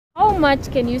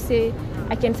much can you say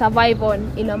I can survive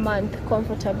on in a month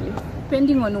comfortably?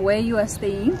 Depending on where you are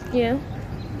staying. Yeah.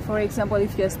 For example,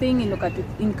 if you're staying in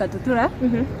Katutura,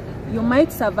 you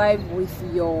might survive with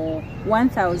your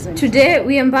 1,000. Today,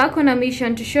 we embark on a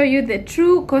mission to show you the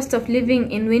true cost of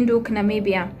living in Windhoek,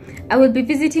 Namibia. I will be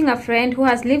visiting a friend who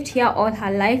has lived here all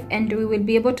her life, and we will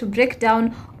be able to break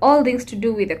down all things to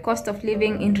do with the cost of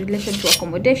living in relation to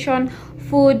accommodation,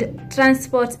 food,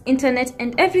 transport, internet,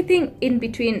 and everything in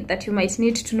between that you might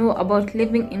need to know about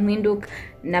living in Windhoek,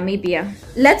 Namibia.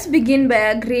 Let's begin by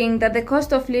agreeing that the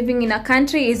cost of living in a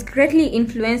country is greatly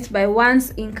influenced by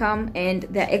one's income and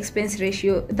their expense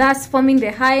ratio, thus forming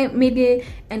the high, middle,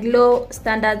 and low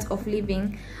standards of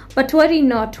living. But worry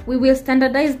not, we will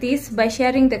standardize this by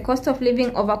sharing the cost of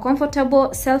living of a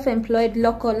comfortable, self-employed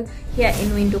local here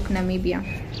in Windhoek, Namibia.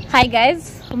 Hi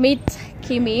guys, meet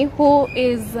Kimmy, who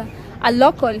is a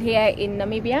local here in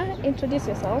Namibia. Introduce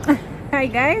yourself. Hi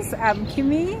guys, I'm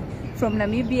Kimmy from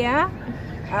Namibia.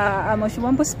 I'm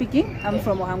Oshiwambo speaking. I'm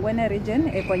from Ohangwene region,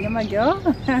 a Konyama girl.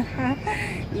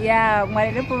 Yeah,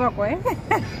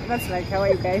 that's like, how are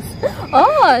you guys?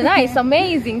 Oh, nice,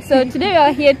 amazing. So today we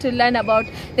are here to learn about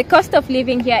the cost of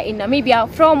living here in Namibia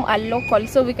from a local,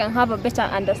 so we can have a better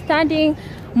understanding,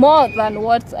 more than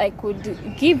what I could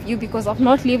give you, because I've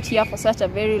not lived here for such a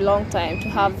very long time to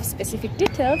have specific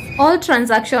details. All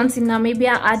transactions in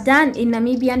Namibia are done in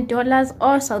Namibian dollars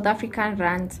or South African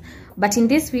rands. But in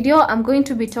this video, I'm going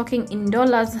to be talking in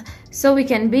dollars so we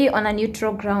can be on a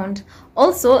neutral ground.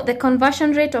 Also, the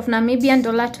conversion rate of Namibian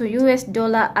dollar to US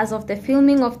dollar as of the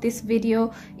filming of this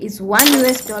video is $1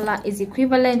 US is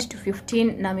equivalent to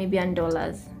 15 Namibian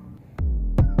dollars.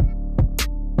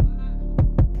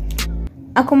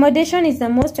 Accommodation is the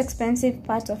most expensive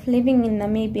part of living in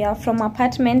Namibia, from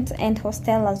apartment and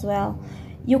hostel as well.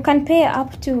 You can pay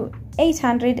up to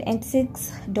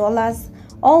 $806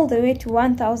 all the way to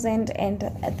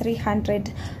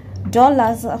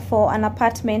 $1,300 for an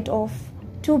apartment of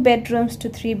 2 bedrooms to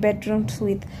 3 bedrooms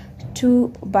with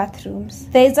 2 bathrooms.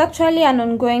 There is actually an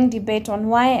ongoing debate on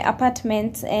why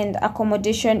apartments and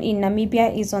accommodation in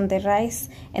Namibia is on the rise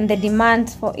and the demand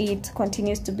for it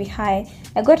continues to be high.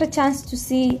 I got a chance to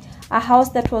see a house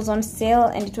that was on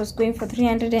sale and it was going for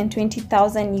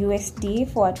 320,000 USD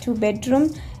for a 2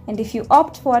 bedroom, and if you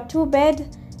opt for a 2 bed,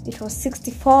 it was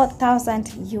 64,000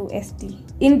 USD.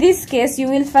 In this case, you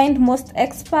will find most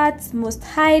experts, most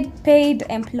high-paid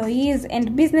employees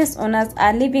and business owners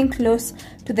are living close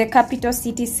to the capital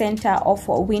city center of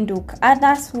Windhoek.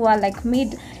 Others who are like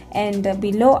mid and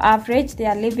below average, they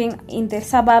are living in the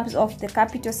suburbs of the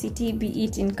capital city, be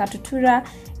it in Katutura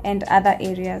and other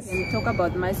areas. When we talk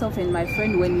about myself and my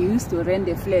friend, when we used to rent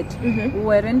a flat, we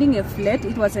were renting a flat.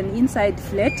 It was an inside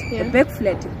flat, a back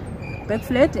flat,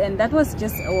 and that was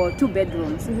just our 2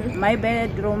 bedrooms, my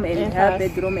bedroom and her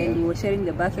bedroom, and we were sharing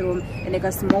the bathroom and like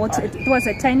a small it was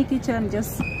a tiny kitchen,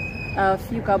 just a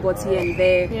few cupboards here and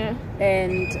there,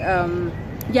 and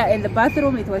and the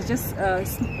bathroom, it was just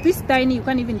this tiny. You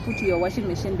can't even put your washing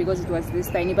machine because it was this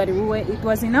tiny, but it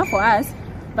was enough for us,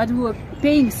 but we were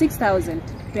paying 6,000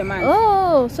 per month.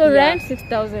 Oh, so rent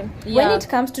 6,000. When it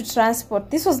comes to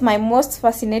transport, this was my most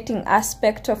fascinating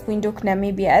aspect of Windhoek,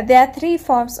 Namibia. There are 3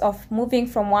 forms of moving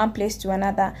from one place to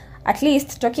another. At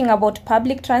least talking about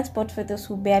public transport for those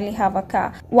who barely have a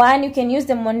car. One, you can use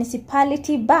the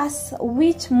municipality bus,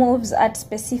 which moves at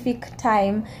specific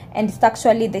time and it's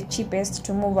actually the cheapest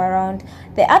to move around.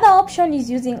 The other option is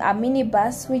using a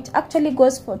minibus, which actually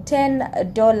goes for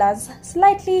 $10,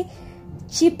 slightly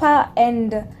cheaper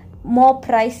and more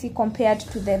pricey compared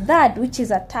to the third, which is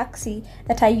a taxi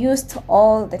that I used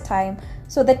all the time.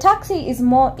 So the taxi is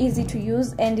more easy to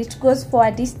use and it goes for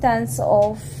a distance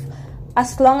of,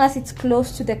 as long as it's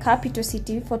close to the capital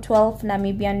city, for 12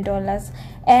 Namibian dollars,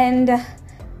 and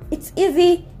it's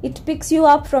easy. It picks you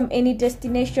up from any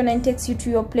destination and takes you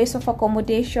to your place of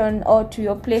accommodation or to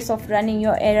your place of running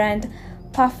your errand.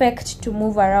 Perfect to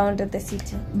move around the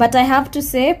city. But I have to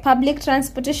say, public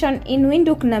transportation in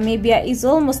Windhoek, Namibia is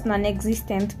almost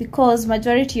non-existent because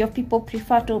majority of people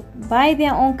prefer to buy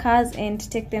their own cars and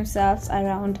take themselves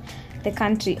around the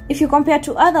country. If you compare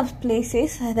to other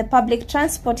places, the public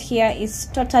transport here is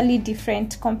totally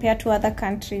different compared to other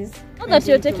countries. Now that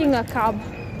you're taking a cab,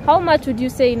 how much would you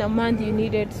say in a month you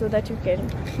needed so that you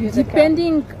can use a cab?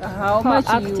 Depending how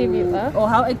active you are. Or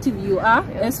how active you are.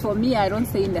 As for me, I don't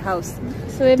stay in the house.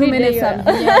 So every 2 minutes day I'm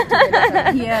here, 2 minutes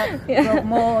I'm here, from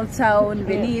mall, town,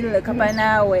 Venil,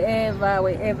 Kapana,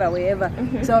 wherever.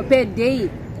 So per day,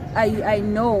 I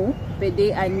know per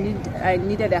day I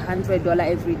needed $100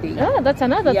 every day. Ah, that's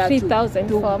another 3,000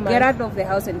 to for a month. Get out of the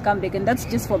house and come back, and that's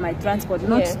just for my transport,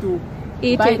 not to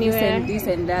eat buy anywhere. this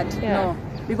and that. Yeah. No,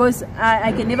 because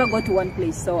I can never go to one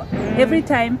place. So every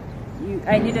time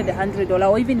I needed $100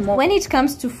 or even more. When it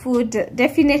comes to food,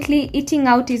 definitely eating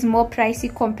out is more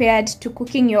pricey compared to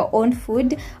cooking your own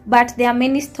food, but there are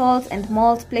many stalls and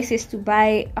malls, places to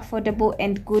buy affordable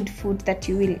and good food that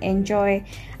you will enjoy.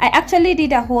 I actually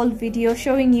did a whole video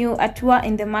showing you a tour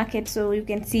in the market so you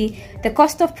can see the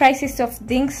cost of prices of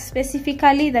things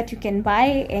specifically that you can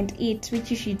buy and eat,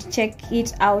 which you should check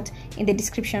it out in the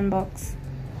description box.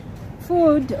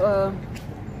 Food,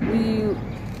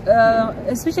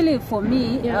 especially for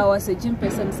me, I was a gym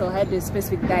person, so I had a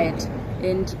specific diet,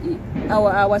 and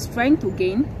I was trying to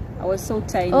gain. I was so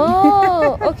tiny.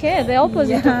 Oh, okay, the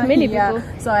opposite of many people.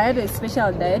 So I had a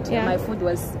special diet, and Yeah. my food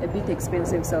was a bit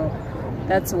expensive, so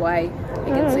that's why I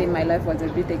can say my life was a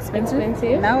bit expensive.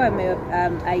 Now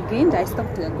I gained. I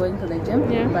stopped going to the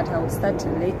gym, but I will start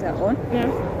later on.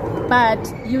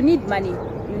 But you need money.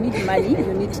 You need money.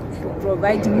 You need to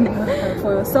provide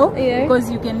for yourself,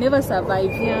 because you can never survive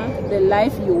the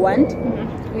life you want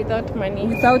without money.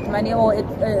 Without money, or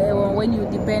when you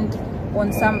depend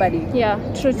on somebody. Yeah,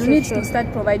 true. You need to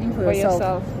start providing for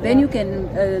yourself. Then you can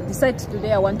decide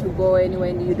today I want to go anywhere,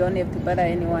 and you don't have to bother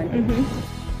anyone.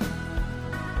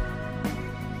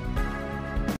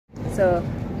 So,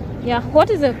 yeah, what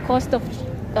is the cost of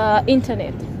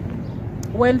internet?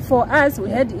 Well, for us, we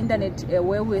had internet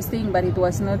where we were staying, but it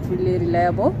was not really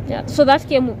reliable. Yeah, so that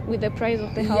came with the price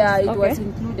of the house. Yeah, it was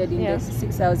included in the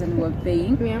 6,000 we were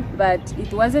paying, but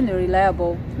it wasn't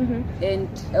reliable. And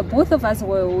both of us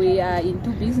we are into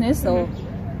business, so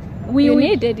we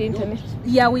needed internet.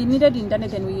 Yeah, we needed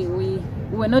internet, and we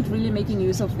were not really making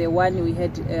use of the one we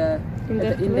had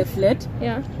in the flat.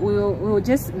 Yeah, we will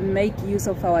just make use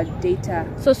of our data.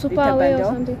 So super away or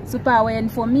something. Super away,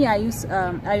 and for me, I use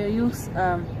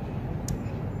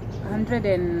 100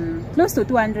 and close to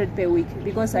 200 per week,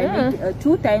 because I make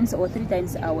 2 times or 3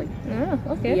 times a week.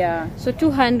 Okay. Yeah. So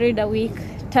 200 a week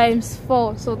times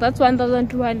 4, so that's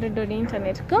 1,200 on the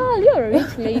internet. Girl, you're a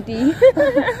rich lady.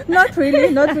 Not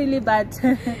really, but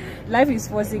life is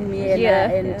forcing me, and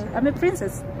I'm a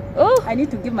princess. Oh, I need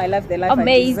to give my life the life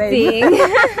amazing. I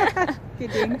deserve.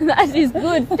 Kidding. That is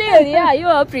good. Still, yeah, you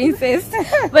are a princess,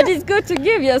 but it's good to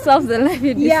give yourself the life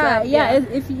you deserve.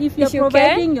 If you're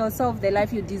providing yourself the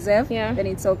life you deserve, then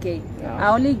it's okay. I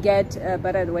only get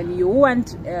bothered when you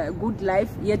want a good life,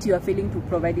 yet you are failing to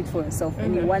provide it for yourself,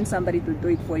 and you want somebody to do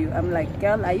it for you. I'm like,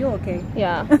 girl, are you okay?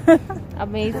 Yeah.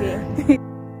 Amazing.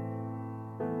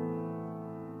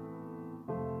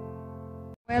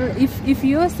 Well, if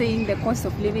you're saying the cost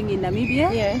of living in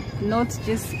Namibia, not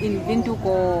just in Windhoek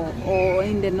or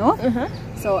in the north,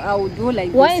 so I would go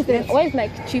like why is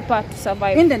like cheaper to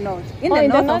survive in the north? In the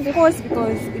north, of course,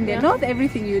 because in the north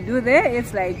everything you do there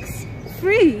is like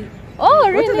free. Oh,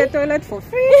 you really? Go to the toilet for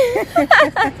free.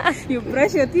 You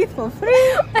brush your teeth for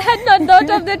free. I had not thought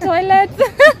of the toilet.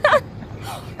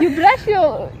 You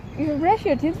brush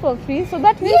your teeth for free, so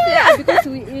that means because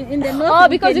in the north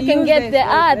because you can get the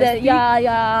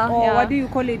what do you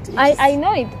call it? I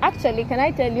know it actually. Can I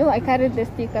tell you? I carried the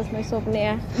stick as my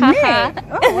souvenir.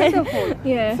 Oh, wonderful.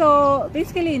 Yeah. So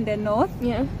basically in the north,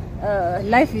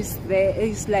 life is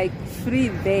like free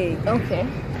there. Okay.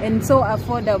 And so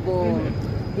affordable.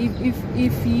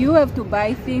 If you have to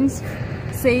buy things,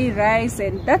 say rice,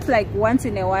 and that's like once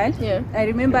in a while. I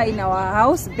remember in our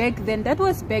house back then, that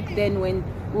was back then when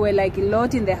we were like a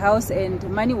lot in the house and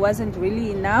money wasn't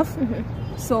really enough,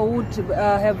 so we would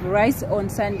have rice on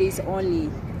Sundays only.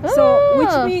 So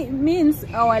which means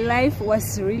our life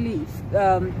was really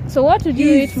so what would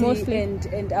you eat mostly and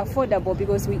affordable,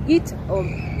 because we eat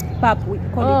pap, we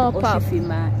call it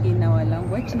oshifima in our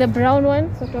language. The brown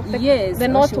one, sort of. The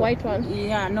not white one.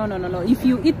 Yeah, no. If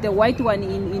you eat the white one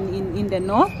in the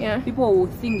north, people will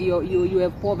think you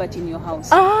have poverty in your house.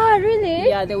 Ah, really?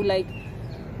 Yeah, they will like,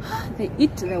 they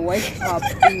eat the white pap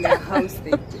in their house.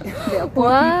 They are poor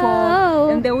people,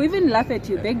 and they will even laugh at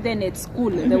you. Back then at school,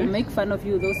 they will make fun of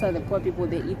you. Those are the poor people.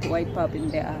 They eat white pap in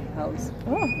their house.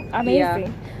 Oh,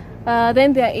 amazing.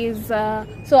 Then there is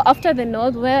so after the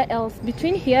north, where else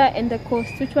between here and the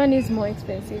coast, which one is more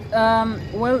expensive?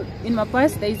 Well, in my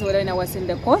past days when I was in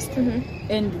the coast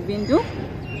and Windhoek,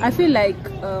 I feel like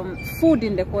food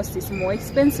in the coast is more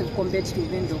expensive compared to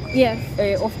Windhoek.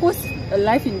 Yes. Of course,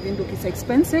 life in Windhoek is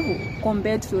expensive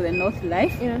compared to the north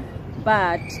life,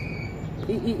 but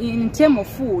in terms of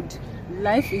food,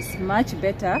 life is much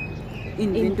better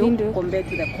in Windhoek compared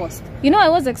to the coast. You know, I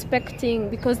was expecting,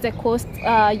 because the coast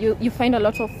you find a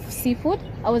lot of seafood,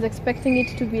 I was expecting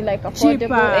it to be like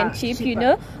affordable and cheap, you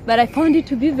know, but I found it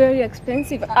to be very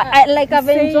expensive. I've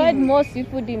enjoyed more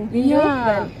seafood in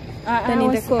Windhoek than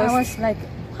in the coast. I was like,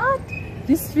 what?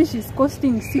 This fish is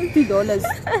costing $60,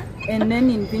 and then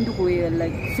in Windhoek we're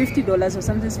like $50, or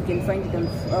sometimes you can find it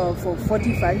on for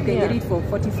 45. You can get it for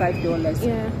 $45.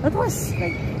 Yeah. That was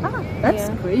like, that's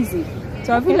crazy.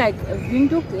 So I feel like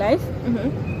Windhoek life,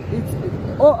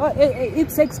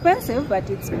 it's expensive, but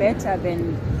it's better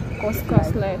than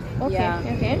coast life. Okay. Yeah.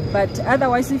 Okay. But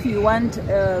otherwise, if you want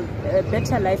a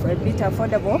better life, a bit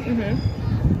affordable,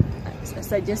 I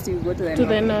suggest you go to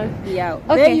the north. Yeah.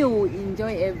 Okay. There you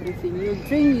enjoy everything. You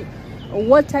drink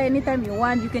water anytime you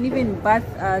want. You can even bath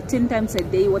 10 times a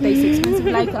day. Water is expensive.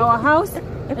 Like at our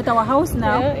house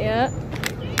now.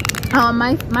 Our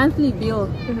monthly bill.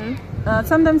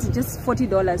 Sometimes it's just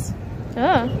 $40.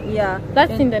 Yeah.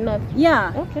 That's in the north.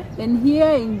 Yeah. Okay. And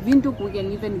here in Windhoek we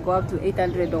can even go up to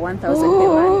 800 or 1,000 per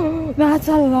month. That's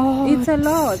a lot. It's a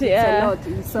lot. Yeah. It's a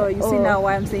lot. So you see now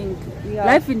why I'm saying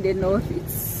life in the north,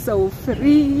 it's so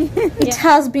free. It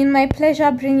has been my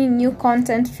pleasure bringing you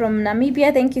content from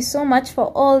Namibia. Thank you so much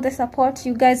for all the support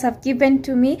you guys have given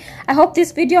to me. I hope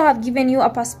this video have given you a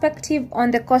perspective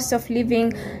on the cost of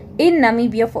living in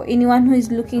Namibia for anyone who is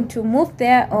looking to move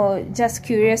there or just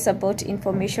curious about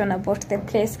information about the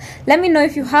place. Let me know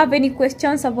if you have any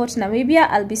questions about Namibia.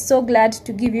 I'll be so glad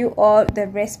to give you all the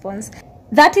response.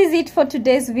 That is it for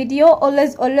today's video.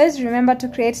 Always remember to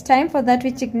create time for that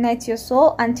which ignites your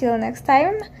soul. Until next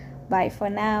time, bye for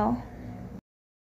now.